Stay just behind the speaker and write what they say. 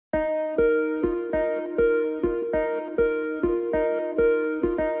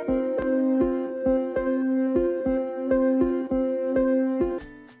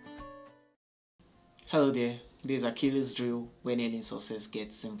Hello there, this is Achilles drill when any success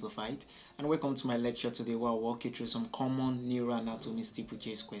gets simplified, and welcome to my lecture today where I'll walk you through some common neuroanatomy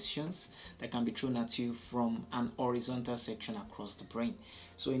steeplechase questions that can be thrown at you from an horizontal section across the brain.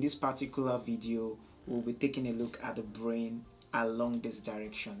 So in this particular video, we'll be taking a look at the brain along this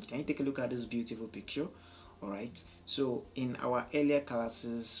direction. Can you take a look at this beautiful picture? Alright, so in our earlier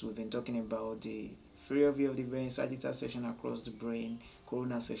classes, we've been talking about the inferior view of the brain, sagittal section across the brain,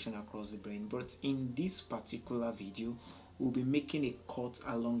 coronal section across the brain. But in this particular video, we'll be making a cut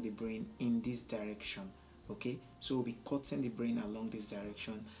along the brain in this direction. Okay, so we'll be cutting the brain along this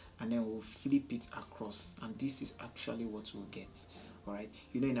direction and then we'll flip it across, and this is actually what we'll get. Alright,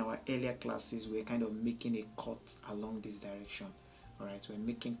 you know, in our earlier classes, we're kind of making a cut along this direction. Alright, we're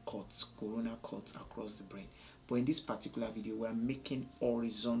making cuts, coronal cuts across the brain. But in this particular video, we're making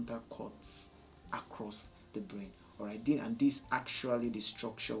horizontal cuts across the brain. Alright, and this actually the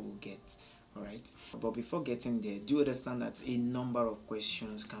structure we'll get. Alright, but before getting there, do you understand that a number of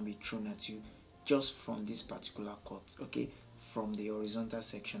questions can be thrown at you just from this particular cut? Okay, from the horizontal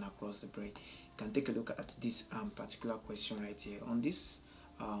section across the brain. You can take a look at this particular question right here. On this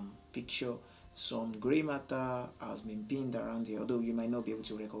picture, some gray matter has been pinned around here, although you might not be able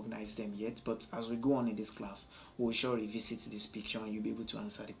to recognize them yet. But as we go on in this class, we'll surely revisit this picture and you'll be able to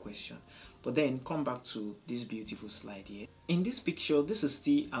answer the question. But then come back to this beautiful slide here. In this picture, this is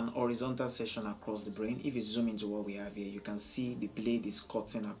still an horizontal section across the brain. If you zoom into what we have here, you can see the blade is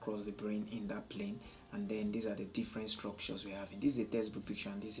cutting across the brain in that plane. And then these are the different structures we have. And this is a textbook picture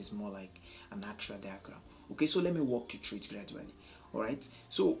and this is more like an actual diagram. Okay, so let me walk you through it gradually. Alright,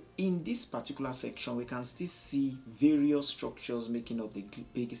 so in this particular section, we can still see various structures making up the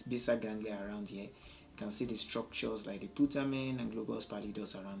biggest basal ganglia around here. You can see the structures like the Putamen and Globus,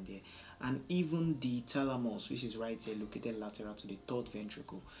 pallidus around there, and even the thalamus, which is right here located lateral to the third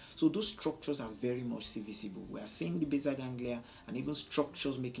ventricle. So those structures are very much visible. We are seeing the basal ganglia and even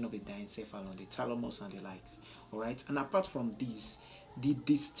structures making up the diencephalon, the thalamus and the likes. Alright, and apart from this, the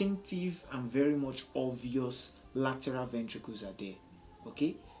distinctive and very much obvious lateral ventricles are there.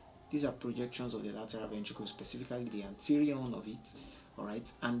 Okay, these are projections of the lateral ventricle, specifically the anterior one of it. All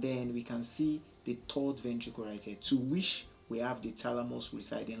right, and then we can see the third ventricle right here, to which we have the thalamus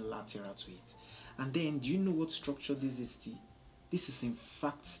residing lateral to it. And then, do you know what structure this is still? This is in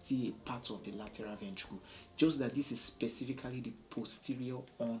fact still a part of the lateral ventricle, just that this is specifically the posterior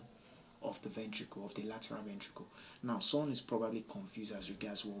horn of the ventricle, of the lateral ventricle. Now, someone is probably confused as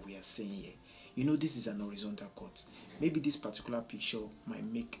regards what we are saying here. You know, this is an horizontal cut. Maybe this particular picture might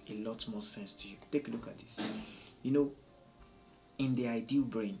make a lot more sense to you. Take a look at this. You know, in the ideal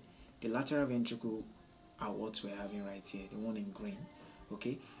brain, the lateral ventricle are what we're having right here, the one in green.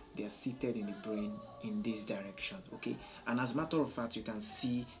 Okay, they are seated in the brain in this direction. Okay, and as a matter of fact, you can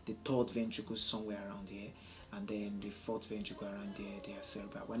see the third ventricle somewhere around here, and then the fourth ventricle around there, they are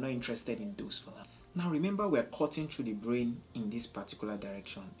cerebral. We're not interested in those for now. Now remember, we're cutting through the brain in this particular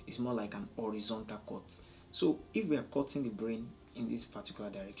direction. It's more like an horizontal cut. So if we are cutting the brain in this particular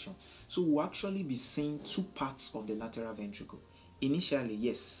direction, so we'll actually be seeing two parts of the lateral ventricle. Initially,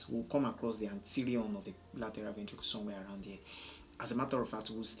 yes, we'll come across the anterior one of the lateral ventricle somewhere around here. As a matter of fact,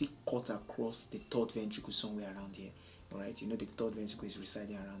 we'll still cut across the third ventricle somewhere around here. Alright, you know the third ventricle is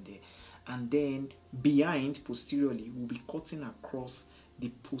residing around there. And then behind, posteriorly, we'll be cutting across the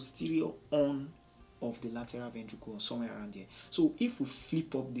posterior horn of the lateral ventricle somewhere around here. So if we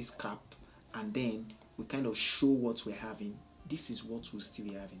flip up this cap and then we kind of show what we're having, this is what we'll still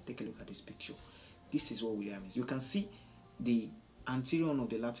be having. Take a look at this picture. This is what we're having. You can see the anterior horn of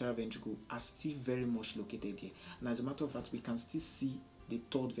the lateral ventricle are still very much located here. And as a matter of fact, we can still see the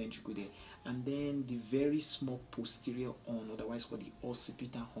third ventricle there, and then the very small posterior horn, otherwise called the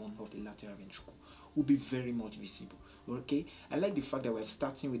occipital horn of the lateral ventricle, will be very much visible. Okay, I like the fact that we're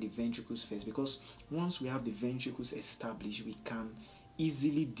starting with the ventricles first, because once we have the ventricles established, we can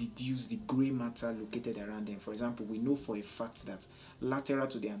easily deduce the gray matter located around them. For example, we know for a fact that lateral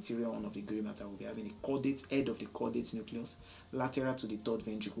to the anterior horn of the gray matter will be having the caudate, head of the caudate nucleus. Lateral to the third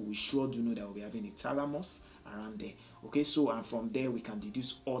ventricle, we sure do know that we'll be having the thalamus around there. Okay, so and from there we can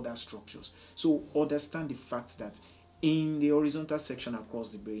deduce other structures. So understand the fact that in the horizontal section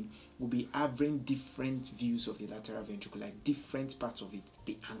across the brain, we'll be having different views of the lateral ventricle, like different parts of it.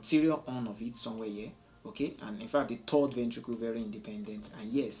 The anterior horn of it somewhere here, okay, and in fact the third ventricle very independent,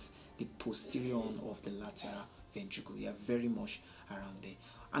 and yes, the posterior horn of the lateral ventricle, they are very much around there.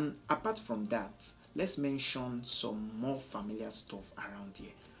 And apart from that, let's mention some more familiar stuff around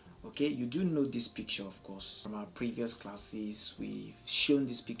here. Okay, you do know this picture, of course, from our previous classes. We've shown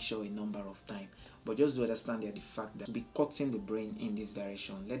this picture a number of times. But just to understand that the fact that we'll be cutting the brain in this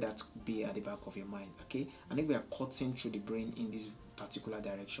direction, let that be at the back of your mind, okay? And if we are cutting through the brain in this particular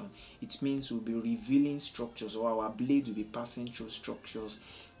direction, it means we'll be revealing structures, or our blade will be passing through structures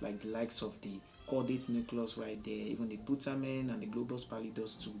like the likes of the caudate nucleus right there, even the putamen and the globus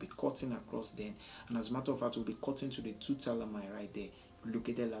pallidus, to be cutting across them. And as a matter of fact, we'll be cutting to the two thalami right there,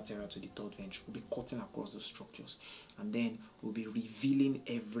 located lateral to the third ventricle. We'll be cutting across those structures, and then we'll be revealing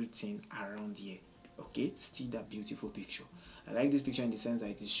everything around here. Okay, see that beautiful picture. I like this picture in the sense that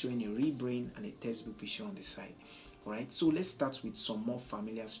it is showing a real brain and a textbook picture on the side. Alright, so let's start with some more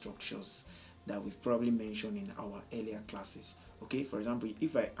familiar structures that we've probably mentioned in our earlier classes. Okay, for example,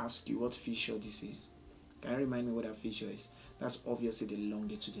 if I ask you what fissure this is, can you remind me what that fissure is? That's obviously the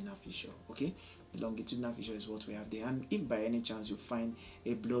longitudinal fissure. Okay, the longitudinal fissure is what we have there. And if by any chance you find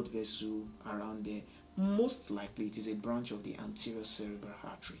a blood vessel around there, most likely it is a branch of the anterior cerebral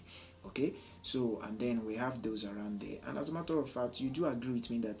artery. Okay, so and then we have those around there. And as a matter of fact, you do agree with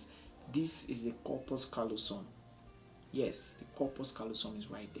me that this is the corpus callosum. Yes, the corpus callosum is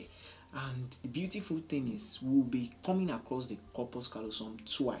right there. And the beautiful thing is we'll be coming across the corpus callosum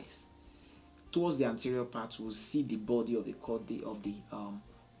twice. Towards the anterior part, we'll see the body of the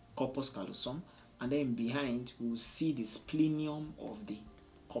corpus callosum, and then behind we'll see the splenium of the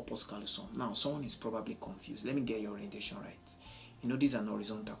corpus callosum. Now, someone is probably confused. Let me get your orientation right. You know, these are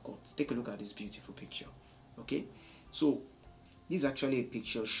horizontal cuts. Take a look at this beautiful picture. Okay, so this is actually a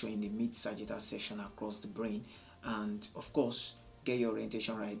picture showing the mid-sagittal section across the brain, and of course, get your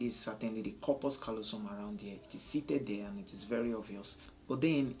orientation right. This is certainly the corpus callosum around here. It is seated there, and it is very obvious. But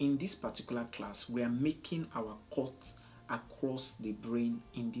then, in this particular class, we are making our cut across the brain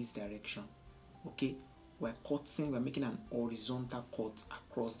in this direction. Okay, we're making an horizontal cut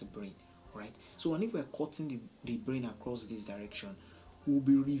across the brain. Right, so and if we're cutting the brain across this direction, we'll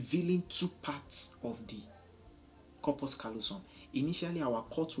be revealing two parts of the corpus callosum. Initially, our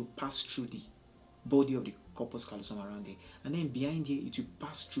cut will pass through the body of the corpus callosum around there, and then behind here it will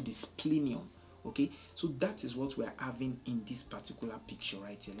pass through the splenium. Okay, so that is what we're having in this particular picture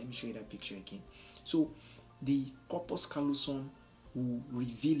right here. Let me show you that picture again. So the corpus callosum will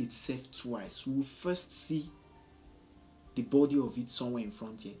reveal itself twice. We will first see the body of it somewhere in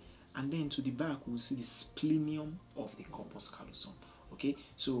front here, and then to the back we'll see the splenium of the corpus callosum. Okay,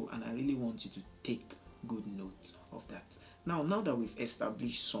 so and I really want you to take good note of that. Now that we've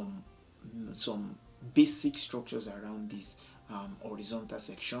established some basic structures around this horizontal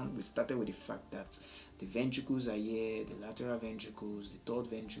section, we started with the fact that the ventricles are here, the lateral ventricles, the third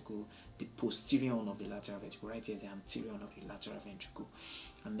ventricle, the posterior of the lateral ventricle. Right here is the anterior of the lateral ventricle.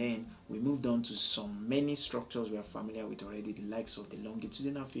 And then we moved on to many structures we are familiar with already, the likes of the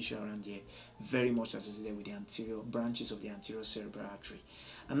longitudinal fissure around here, very much associated with the anterior branches of the anterior cerebral artery.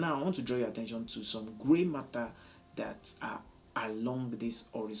 And now I want to draw your attention to some gray matter that are along this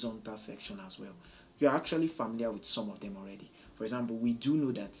horizontal section as well. You are actually familiar with some of them already. For example, we do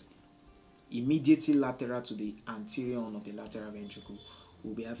know that immediately lateral to the anterior of the lateral ventricle,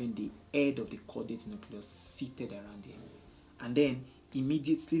 we'll be having the head of the caudate nucleus seated around here. And then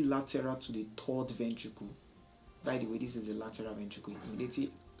immediately lateral to the third ventricle, by the way, this is the lateral ventricle,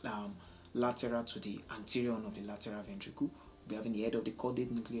 immediately lateral to the anterior of the lateral ventricle, we'll be having the head of the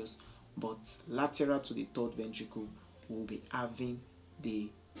caudate nucleus, but lateral to the third ventricle, we'll be having the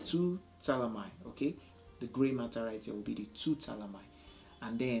two thalami. Okay, the gray matter right here will be the two thalami,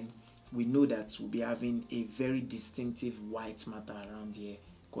 and then we know that we'll be having a very distinctive white matter around here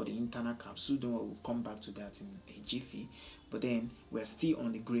called the internal capsule. Don't worry, we'll come back to that in a jiffy. But then we're still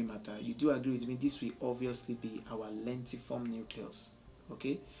on the gray matter. You do agree with me, this will obviously be our lentiform nucleus.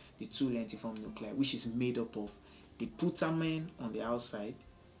 Okay, the two lentiform nuclei, which is made up of the putamen on the outside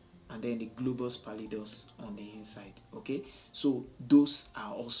and then the globus pallidus on the inside. Okay, so those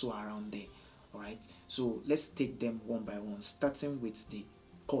are also around there. All right, so let's take them one by one, starting with the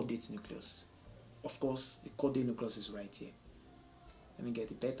caudate nucleus. Of course, the caudate nucleus is right here. Let me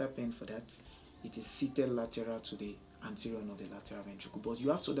get a better pen for that. It is seated lateral to the anterior of the lateral ventricle. But you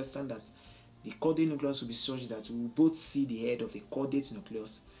have to understand that the caudate nucleus will be such that we will both see the head of the caudate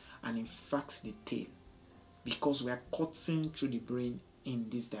nucleus and in fact the tail, because we are cutting through the brain in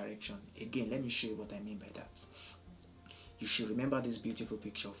this direction. Again, let me show you what I mean by that. You should remember this beautiful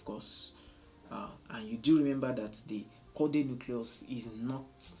picture, of course, and you do remember that the caudate nucleus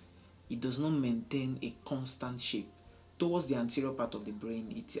does not maintain a constant shape. Towards the anterior part of the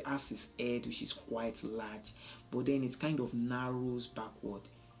brain, it has its head, which is quite large, but then it kind of narrows backward.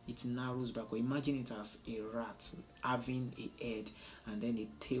 It narrows backward. Imagine it as a rat having a head and then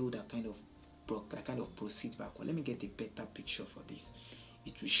a tail that kind of proceeds backward. Let me get a better picture for this.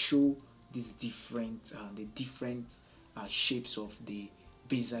 It will show these different shapes of the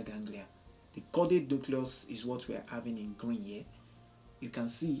basal ganglia. The caudate nucleus is what we are having in green here. You can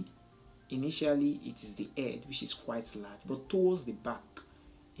see initially it is the head, which is quite large, but towards the back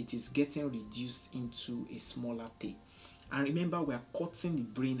it is getting reduced into a smaller tail. And remember, we are cutting the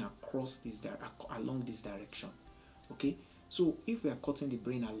brain across along this direction. Okay, so if we are cutting the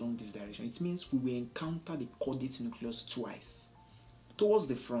brain along this direction, it means we will encounter the caudate nucleus twice. Towards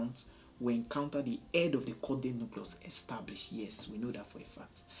the front, we encounter the head of the caudate nucleus established. Yes, we know that for a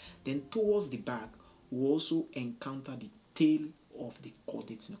fact. Then towards the back, we also encounter the tail of the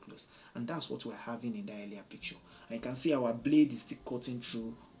caudate nucleus, and that's what we're having in the earlier picture. And you can see our blade is still cutting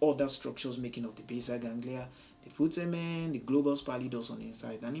through other structures making of the basal ganglia, the putamen, the globus pallidus on the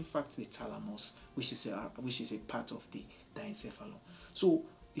inside, and in fact the thalamus, which is a part of the diencephalon. So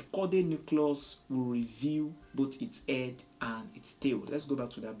the caudate nucleus will reveal both its head and its tail. Let's go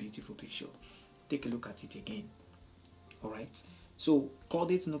back to that beautiful picture. Take a look at it again. All right. So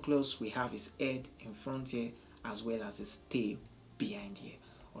caudate nucleus, we have its head in front here as well as its tail behind here.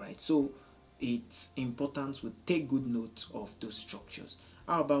 All right. So it's important we take good note of those structures.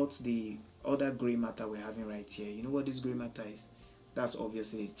 How about the other gray matter we're having right here? You know what this gray matter is? That's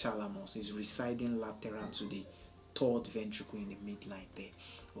obviously the thalamus. It's residing lateral to the third ventricle in the midline there.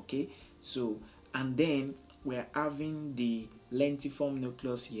 Okay, so and then we're having the lentiform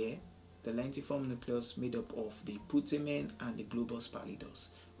nucleus here. The lentiform nucleus made up of the putamen and the globus pallidus.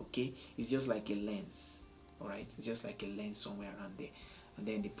 Okay, it's just like a lens. All right, it's just like a lens somewhere around there. And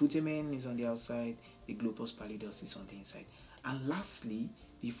then the putamen is on the outside, the globus pallidus is on the inside. And lastly,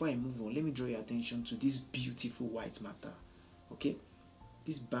 before I move on, let me draw your attention to this beautiful white matter. Okay,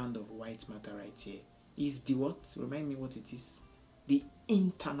 this band of white matter right here is the what? Remind me what it is. The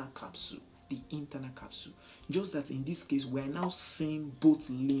internal capsule. The internal capsule. Just that in this case, we are now seeing both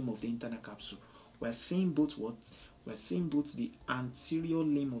limb of the internal capsule. We are seeing both what? We are seeing both the anterior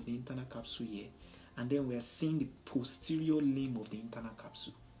limb of the internal capsule here, and then we are seeing the posterior limb of the internal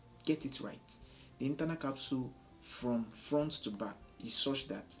capsule. Get it right. The internal capsule from front to back is such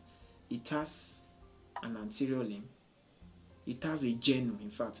that it has an anterior limb. It has a genu.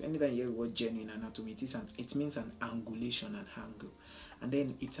 In fact, anytime you hear the word genu in anatomy, it means an angulation, an angle. And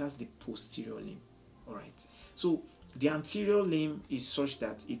then it has the posterior limb. All right. So the anterior limb is such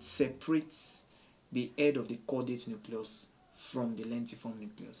that it separates the head of the caudate nucleus from the lentiform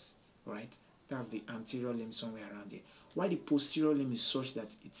nucleus. All right. That's the anterior limb somewhere around here. While the posterior limb is such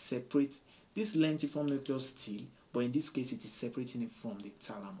that it separates this lentiform nucleus still, but in this case it is separating it from the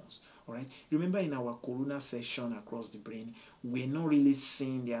thalamus. All right. Remember in our corona section across the brain, we're not really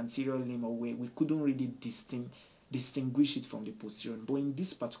seeing the anterior limb, or we couldn't really distinguish it from the posterior limb. But in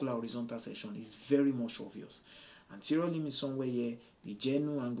this particular horizontal section, it's very much obvious. Anterior limb is somewhere here, the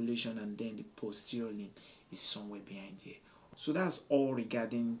genu, angulation, and then the posterior limb is somewhere behind here. So that's all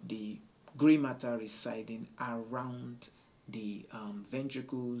regarding the gray matter residing around the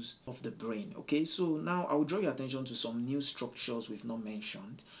ventricles of the brain. Okay, so now I will draw your attention to some new structures we've not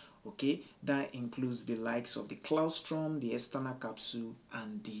mentioned. Okay, that includes the likes of the claustrum, the external capsule,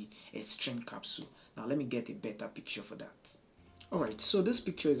 and the extreme capsule. Now let me get a better picture for that. Alright, so this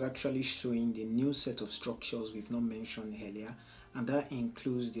picture is actually showing the new set of structures we've not mentioned earlier, and that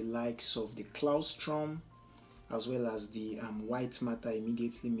includes the likes of the claustrum as well as the white matter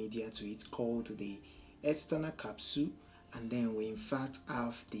immediately medial to it called the external capsule, and then we in fact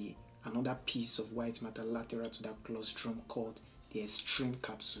have another piece of white matter lateral to that claustrum called the extreme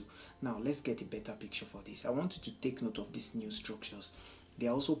capsule. Now let's get a better picture for this. I want you to take note of these new structures. There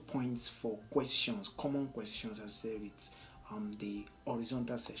are also points for questions, common questions as I said with the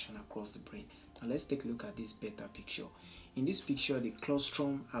horizontal section across the brain. Now let's take a look at this better picture. In this picture, the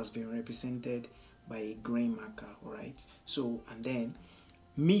claustrum has been represented by a green marker, alright? So, and then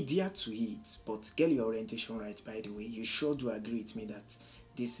medial to it, but get your orientation right by the way, you sure do agree with me that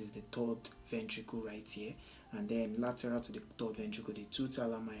this is the third ventricle right here, and then lateral to the third ventricle, the two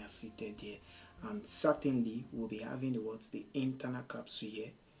thalami are seated here, and certainly we'll be having the internal capsule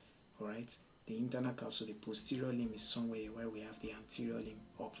here, alright? The internal capsule, the posterior limb is somewhere where we have the anterior limb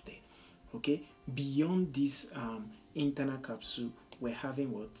up there. Okay, beyond this internal capsule, we're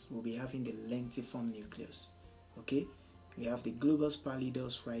having we'll be having the lentiform nucleus. Okay, we have the globus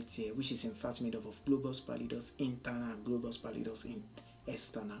pallidus right here, which is in fact made up of globus pallidus internal and globus pallidus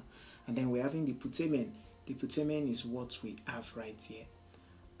external, and then we're having the putamen. The putamen is what we have right here,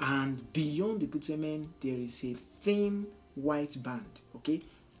 and beyond the putamen there is a thin white band. Okay,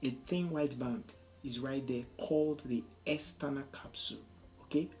 a thin white band is right there called the external capsule.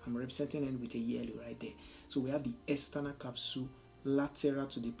 Okay, I'm representing it with a yellow right there. So we have the external capsule lateral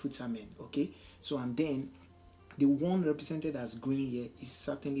to the putamen. Okay, so and then the one represented as green here is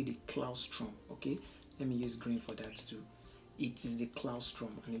certainly the claustrum. Okay, let me use green for that too. It is the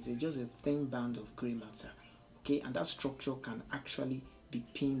claustrum, and it's just a thin band of gray matter. Okay, and that structure can actually be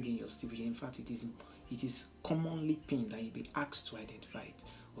pinned in your steeplechase. In fact, it is commonly pinned, and you'll be asked to identify it.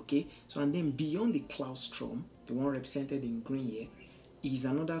 Okay, so and then beyond the claustrum, the one represented in green here, is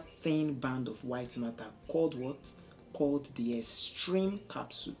another thin band of white matter called what? Called the extreme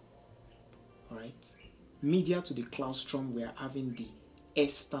capsule. All right, medial to the claustrum, we are having the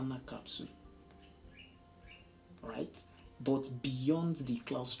external capsule. All right, but beyond the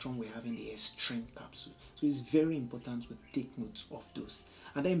claustrum, we're having the extreme capsule. So it's very important to take note of those.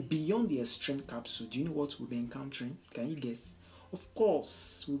 And then beyond the extreme capsule, do you know what we'll be encountering? Can you guess? Of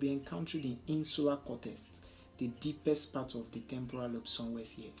course, we'll be encountering the insular cortex, the deepest part of the temporal lobe, somewhere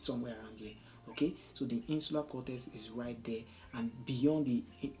around here. Okay, so the insular cortex is right there, and beyond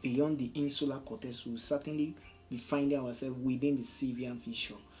the insular cortex, we'll certainly be finding ourselves within the cerebral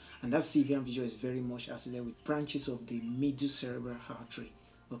fissure. And that cerebral fissure is very much associated with branches of the middle cerebral artery.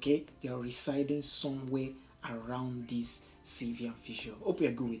 Okay, they are residing somewhere around this cerebral fissure. Hope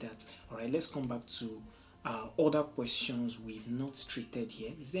you're good with that. All right, let's come back to other questions we've not treated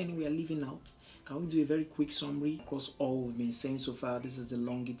here. Is there any we are leaving out? Can we do a very quick summary across all we've been saying so far? This is the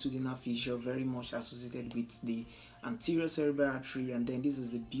longitudinal fissure, very much associated with the anterior cerebral artery, and then this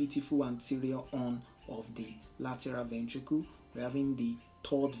is the beautiful anterior horn of the lateral ventricle. We're having the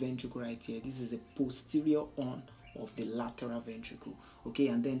third ventricle right here. This is the posterior horn of the lateral ventricle. Okay,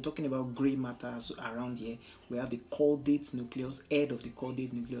 and then talking about gray matter around here, we have the caudate nucleus, head of the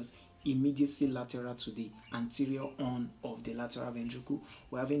caudate nucleus, immediately lateral to the anterior horn of the lateral ventricle.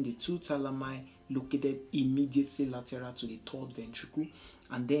 We're having the two thalami located immediately lateral to the third ventricle,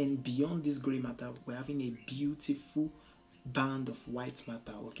 and then beyond this gray matter, we're having a beautiful band of white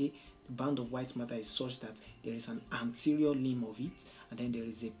matter. Okay, the band of white matter is such that there is an anterior limb of it, and then there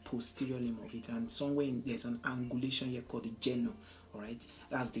is a posterior limb of it, and somewhere there's an angulation here called the genu. All right,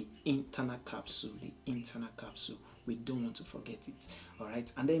 that's the internal capsule. The internal capsule, we don't want to forget it. All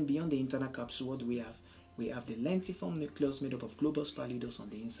right, and then beyond the internal capsule, what do we have? We have the lentiform nucleus made up of Globus pallidus on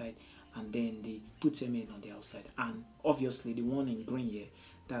the inside, and then the Putamen on the outside, and obviously the one in green here,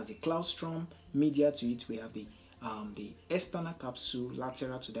 that's the claustrum. Medial to it, we have the external capsule.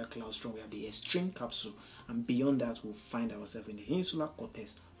 Lateral to that claustrum, we have the extreme capsule, and beyond that, we'll find ourselves in the insular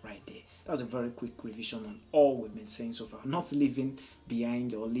cortex right there. That's a very quick revision on all we've been saying so far, not leaving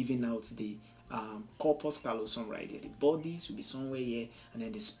behind or leaving out the corpus callosum right there. The bodies will be somewhere here, and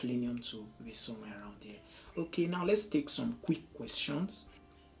then the splenium too will be somewhere around here. Okay, now let's take some quick questions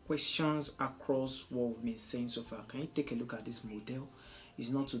across what we've been saying so far. Can you take a look at this model? It's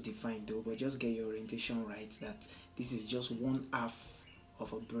not too defined though, but just get your orientation right, that this is just one half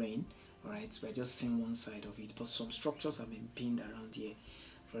of a brain. All right, so we're just seeing one side of it, but some structures have been pinned around here.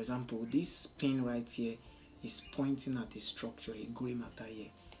 For example, this pin right here is pointing at the structure, a gray matter here.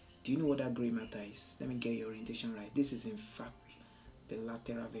 Do you know what that gray matter is? Let me get your orientation right. This is in fact the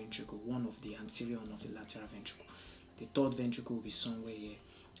lateral ventricle, one of the anterior of the lateral ventricle. The third ventricle will be somewhere here,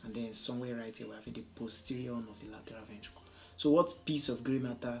 and then somewhere right here we have the posterior of the lateral ventricle. So what piece of gray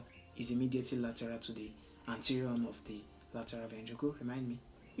matter is immediately lateral to the anterior of the lateral ventricle? Remind me.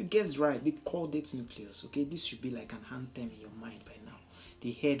 You guessed right, the caudate nucleus. Okay, this should be like an anthem in your mind by now.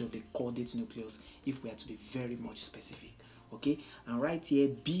 The head of the caudate nucleus, if we are to be very much specific. Okay, and right here,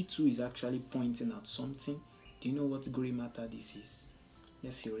 B2 is actually pointing at something. Do you know what gray matter this is?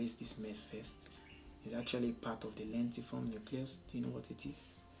 Let's erase this mess first. It's actually part of the lentiform nucleus. Do you know what it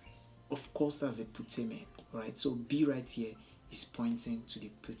is? Of course, that's the putamen. Right, so B right here is pointing to the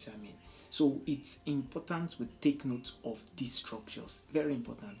putamen. So it's important we take note of these structures. Very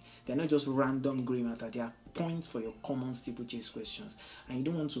important. They're not just random gray matter. They are points for your common steeplechase questions, and you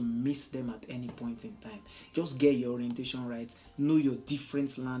don't want to miss them at any point in time. Just get your orientation right, know your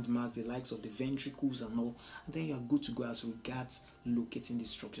different landmarks, the likes of the ventricles and all, and then you are good to go as regards locating the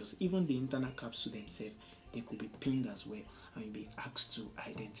structures. Even the internal capsule themselves, they could be pinned as well, and you'll be asked to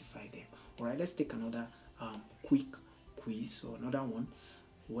identify them. All right, let's take another quick quiz or another one.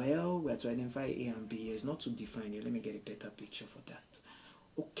 Well, we have to identify A and B here. It's not too defined here. Let me get a better picture for that.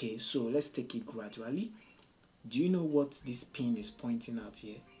 Okay, so let's take it gradually. Do you know what this pin is pointing at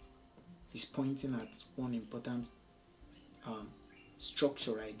here? It's pointing at one important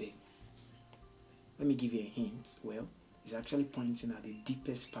structure right there. Let me give you a hint. Well, it's actually pointing at the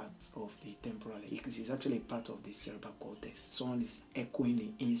deepest part of the temporal. It's actually a part of the cerebral cortex. Someone is echoing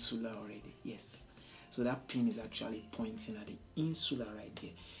the insula already. Yes. So that pin is actually pointing at the insula right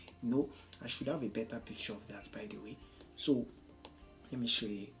there. You know, I should have a better picture of that, by the way. So Let me show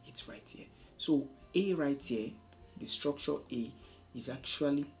you it right here. So A right here, the structure A is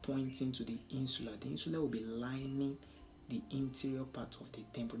actually pointing to the insula. The insula will be lining the interior part of the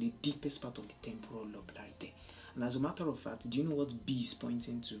temporal, the deepest part of the temporal lobe right there. And as a matter of fact, do you know what B is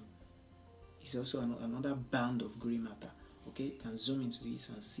pointing to? It's also another band of gray matter. Okay, you can zoom into this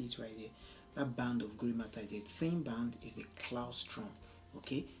and see it right there. That band of gray matter is a thin band, is the claustrum.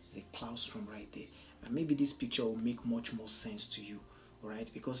 Okay, it's the claustrum right there. And maybe this picture will make much more sense to you, all right,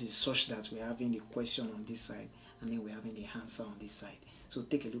 because it's such that we're having the question on this side and then we're having the answer on this side. So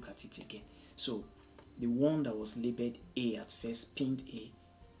take a look at it again. So the one that was labeled A at first, pinned A,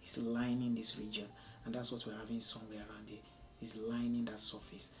 is lining this region, and that's what we're having somewhere around here, is lining that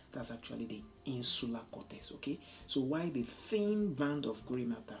surface. That's actually the insular cortex. Okay, so why the thin band of gray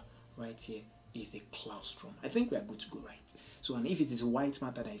matter right here is the claustrum. I think we are good to go, right? So, and if it is white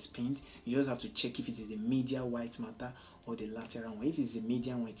matter that is pinned, you just have to check if it is the medial white matter or the lateral one. If it's the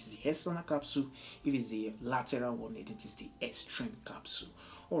medial one, it is the external capsule. If it's the lateral one, it is the extreme capsule.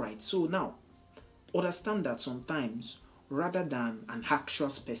 All right, so now understand that sometimes rather than an actual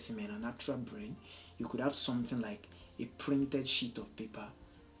specimen, an actual brain, you could have something like a printed sheet of paper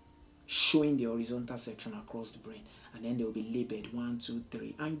showing the horizontal section across the brain, and then they will be labeled 1, 2,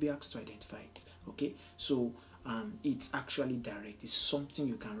 3, and you'll be asked to identify it. Okay, so it's actually direct. It's something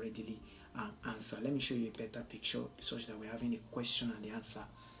you can readily answer. Let me show you a better picture such that we're having a question and the answer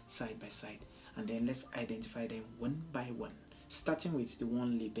side by side, and then let's identify them one by one, starting with the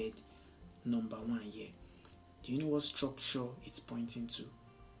one labeled number 1 here. Do you know what structure it's pointing to?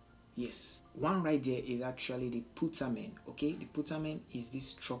 Yes, one right there is actually the putamen. Okay, the putamen is this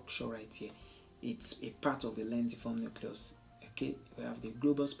structure right here. It's a part of the lentiform nucleus. Okay, we have the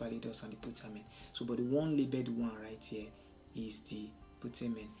globus, pallidus, and the putamen. So, but the one labeled one right here is the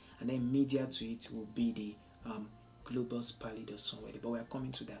putamen, and then medial to it will be the globus pallidus somewhere. But we are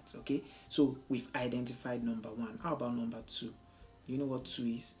coming to that. Okay, so we've identified number 1. How about number 2? You know what 2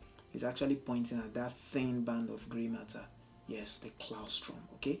 is? It's actually pointing at that thin band of gray matter. Yes, the claustrum.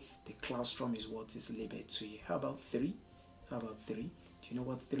 Okay, the claustrum is what is labeled to you. How about 3? How about 3? Do you know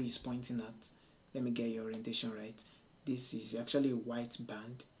what 3 is pointing at? Let me get your orientation right. This is actually a white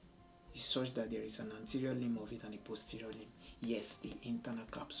band. It's such that there is an anterior limb of it and a posterior limb. Yes, the internal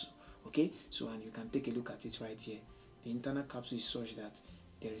capsule. Okay, so and you can take a look at it right here. The internal capsule is such that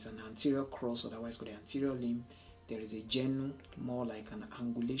there is an anterior cross, otherwise called the anterior limb. There is a genu, more like an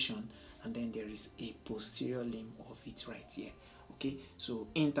angulation, and then there is a posterior limb of it right here. Okay, so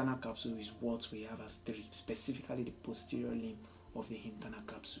internal capsule is what we have as 3, specifically the posterior limb of the internal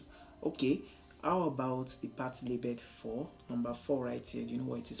capsule. Okay, how about the part labeled 4? Number 4 right here, do you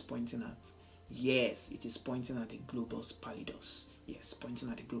know what it is pointing at? Yes, it is pointing at the globus pallidus. Yes, pointing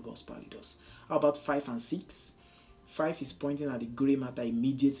at the globus pallidus. How about 5 and 6? 5 is pointing at the gray matter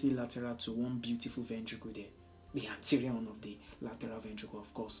immediately lateral to one beautiful ventricle there. The anterior one of the lateral ventricle,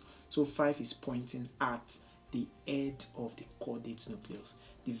 of course. So 5 is pointing at the head of the caudate nucleus.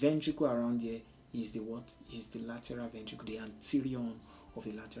 The ventricle around here is the what? Is the lateral ventricle, the anterior one of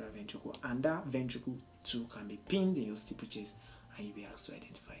the lateral ventricle. And that ventricle too can be pinned in your steeplechase and you'll be asked to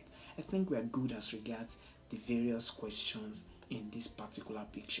identify it. I think we are good as regards the various questions in this particular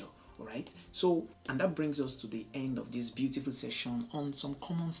picture. Alright, so and that brings us to the end of this beautiful session on some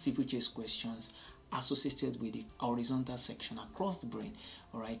common steeplechase questions associated with the horizontal section across the brain.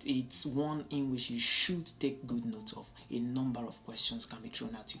 Alright, it's one in which you should take good note of. A number of questions can be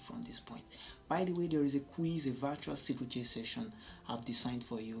thrown at you from this point. By the way, there is a quiz, a virtual steeplechase session I've designed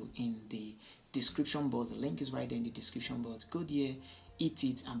for you in the description box. The link is right there in the description box. Go there, eat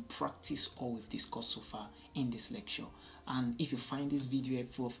it, and practice all we've discussed so far in this lecture. And if you find this video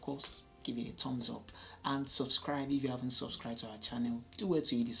helpful, of course, give it a thumbs up and subscribe if you haven't subscribed to our channel. Do well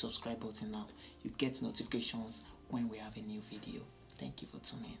to hit the subscribe button now. You get notifications when we have a new video. Thank you for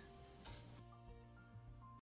tuning in.